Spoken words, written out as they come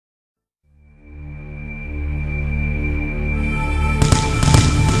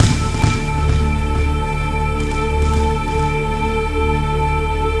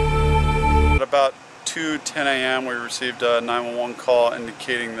10 a.m. we received a 911 call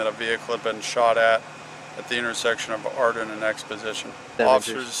indicating that a vehicle had been shot at the intersection of Arden and Exposition.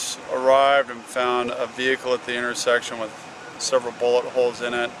 Officers arrived and found a vehicle at the intersection with several bullet holes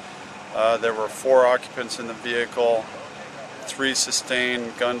in it. There were 4 occupants in the vehicle, 3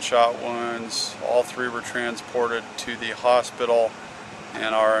 sustained gunshot wounds. All 3 were transported to the hospital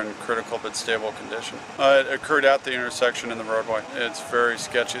and are in critical but stable condition. It occurred at the intersection in the roadway. It's very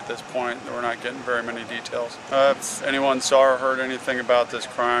sketchy at this point. We're not getting very many details. If anyone saw or heard anything about this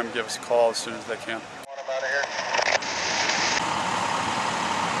crime, give us a call as soon as they can.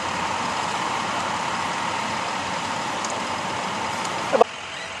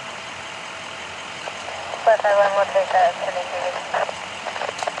 But I will take that.